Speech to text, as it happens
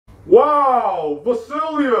Wow,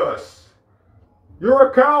 Vasilios! You're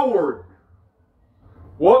a coward!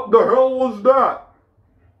 What the hell was that?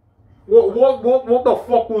 What the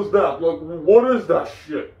fuck was that? Like, what is that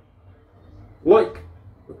shit? Like,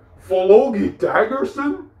 Fologi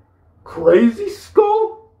Daggerson? Crazy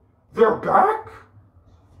Skull? They're back?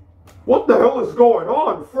 What the hell is going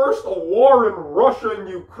on? First a war in Russia and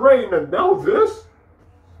Ukraine, and now this?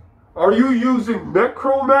 Are you using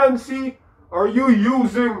necromancy? Are you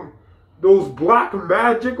using those black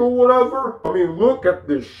magic or whatever? I mean, look at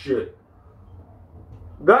this shit.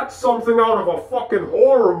 That's something out of a fucking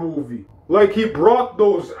horror movie. Like, he brought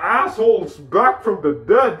those assholes back from the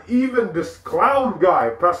dead. Even this clown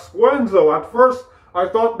guy, Pasquenzo. At first, I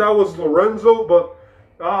thought that was Lorenzo, but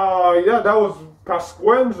yeah, that was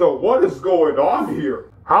Pasquenzo. What is going on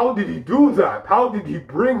here? How did he do that? How did he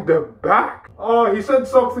bring them back? He said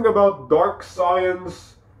something about dark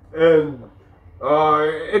science, and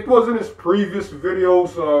it was in his previous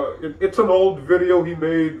videos. It's an old video he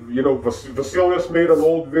made. You know, Vasilios made an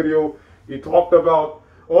old video. He talked about,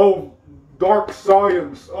 oh, dark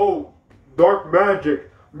science, oh, dark magic,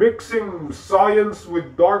 mixing science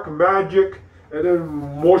with dark magic, and then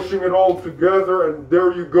mushing it all together, and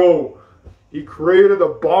there you go. He created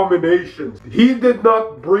abominations. He did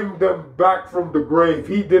not bring them back from the grave.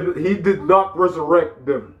 He did not resurrect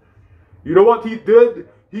them. You know what he did?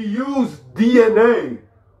 He used DNA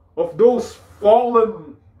of those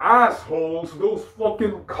fallen assholes, those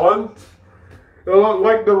fucking cunts.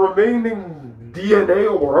 Like the remaining DNA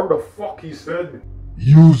or whatever the fuck he said.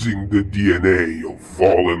 Using the DNA of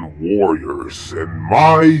fallen warriors and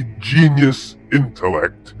my genius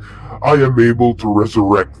intellect, I am able to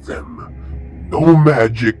resurrect them. No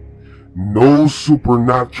magic, no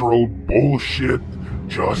supernatural bullshit,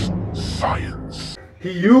 just science.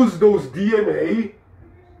 He used those DNA,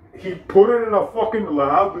 he put it in a fucking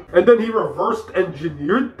lab, and then he reversed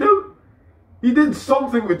engineered them? He did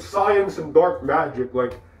something with science and dark magic,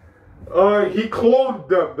 like, he cloned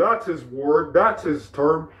them, that's his word, that's his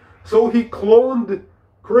term. So he cloned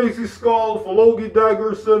Crazy Skull, Fologi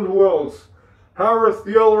Daggerson, who else? Harith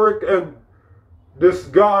Yelric, and this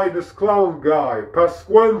guy, this clown guy,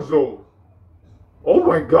 Pasquenzo. Oh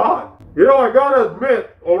my god. You know, I gotta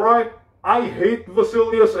admit, alright, I hate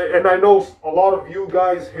Vasilios, and I know a lot of you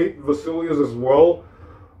guys hate Vasilios as well,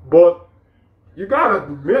 but you gotta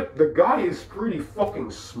admit, the guy is pretty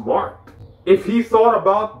fucking smart. If he thought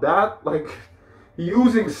about that, like,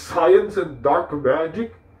 using science and dark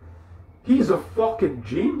magic, he's a fucking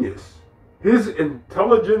genius. His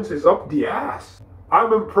intelligence is up the ass.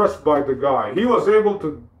 I'm impressed by the guy. He was able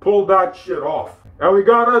to pull that shit off. And we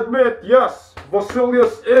gotta admit, yes,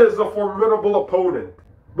 Vasilios is a formidable opponent.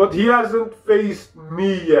 But he hasn't faced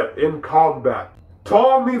me yet in combat.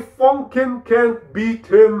 Tommy Funkin can't beat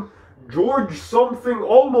him. George Something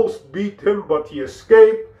almost beat him, but he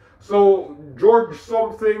escaped. So, George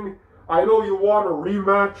Something, I know you want a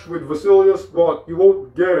rematch with Vasilios, but you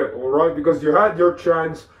won't get it, alright? Because you had your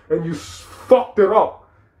chance and you fucked it up.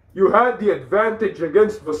 You had the advantage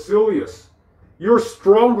against Vasilios. You're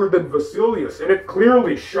stronger than Vasilios, and it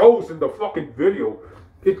clearly shows in the fucking video.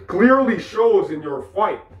 It clearly shows in your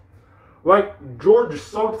fight. Like, George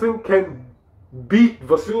Something can beat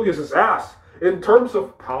Vasilios' ass. In terms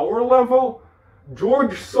of power level,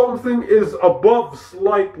 George Something is above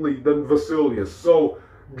slightly than Vasilios. So,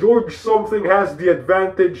 George Something has the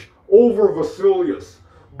advantage over Vasilios.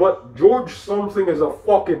 But George Something is a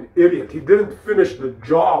fucking idiot. He didn't finish the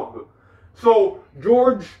job. So,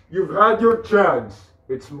 George, you've had your chance.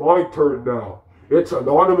 It's my turn now. It's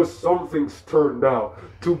Anonymous Something's turn now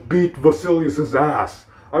to beat Vasilios' ass.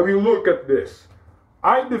 I mean, look at this.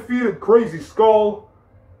 I defeated Crazy Skull,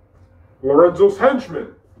 Lorenzo's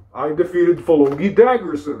henchman. I defeated Fologi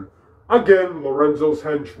Daggerson. Again, Lorenzo's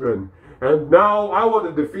henchman. And now I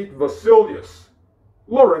want to defeat Vasilios,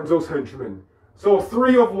 Lorenzo's henchman. So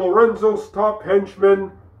 3 of Lorenzo's top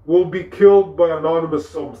henchmen will be killed by Anonymous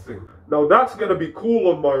Something. Now that's gonna be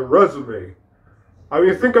cool on my resume. I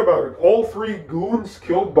mean, think about it. All 3 goons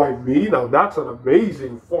killed by me? Now that's an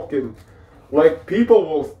amazing fucking... Like, people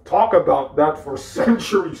will talk about that for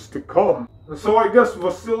centuries to come. So I guess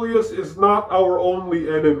Vasilios is not our only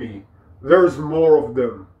enemy. There's more of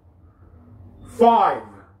them. 5.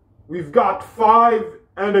 We've got 5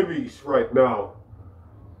 enemies right now.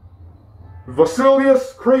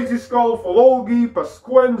 Vasilios, Crazy Skull, Fologi,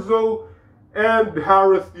 Pasquenzo, and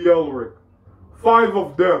Harith Yelric. 5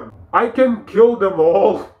 of them. I can kill them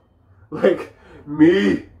all. Like,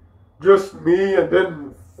 me. Just me, and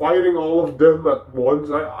then fighting all of them at once.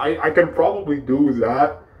 I can probably do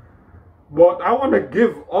that. But I want to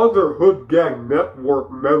give other Hood Gang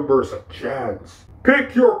Network members a chance.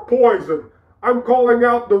 Pick your poison. I'm calling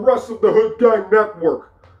out the rest of the Hood Gang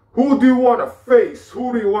Network. Who do you want to face?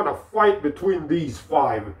 Who do you want to fight between these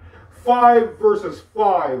five? 5 versus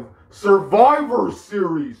 5. Survivor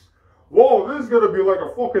Series. Whoa, this is going to be like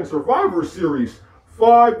a fucking Survivor Series.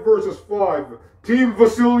 5 versus 5. Team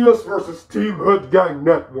Vasilios versus Team Hood Gang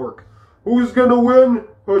Network. Who's going to win?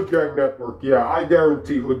 Hood Gang Network. Yeah, I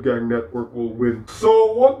guarantee Hood Gang Network will win.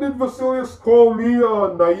 So, what did Vasilios call me?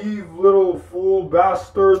 A naive little fool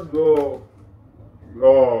bastard?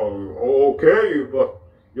 Okay, but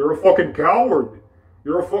you're a fucking coward.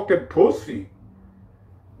 You're a fucking pussy.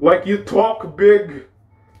 Like, you talk big,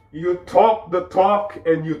 you talk the talk,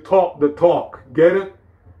 and you talk the talk. Get it?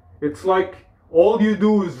 It's like all you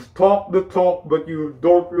do is talk the talk, but you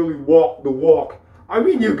don't really walk the walk. I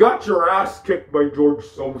mean, you got your ass kicked by George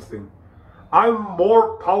something. I'm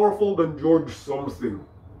more powerful than George something.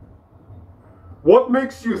 What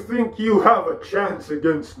makes you think you have a chance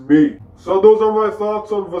against me? So those are my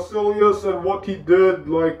thoughts on Vasilios and what he did.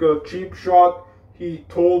 Like a cheap shot, he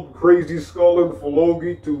told Crazy Skull and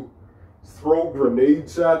Fologi to throw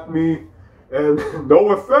grenades at me, and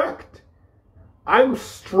no effect. I'm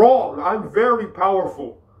strong. I'm very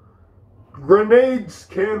powerful. Grenades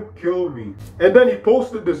can't kill me. And then he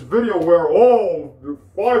posted this video where, oh, the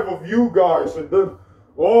 5 of you guys, and then,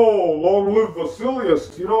 oh, long live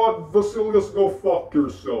Vasilios. You know what, Vasilios, go fuck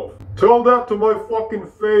yourself. Tell that to my fucking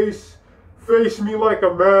face. Face me like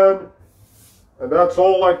a man. And that's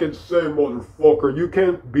all I can say, motherfucker. You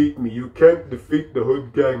can't beat me. You can't defeat the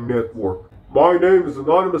Hood Gang Network. My name is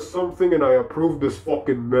Anonymous Something, and I approve this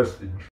fucking message.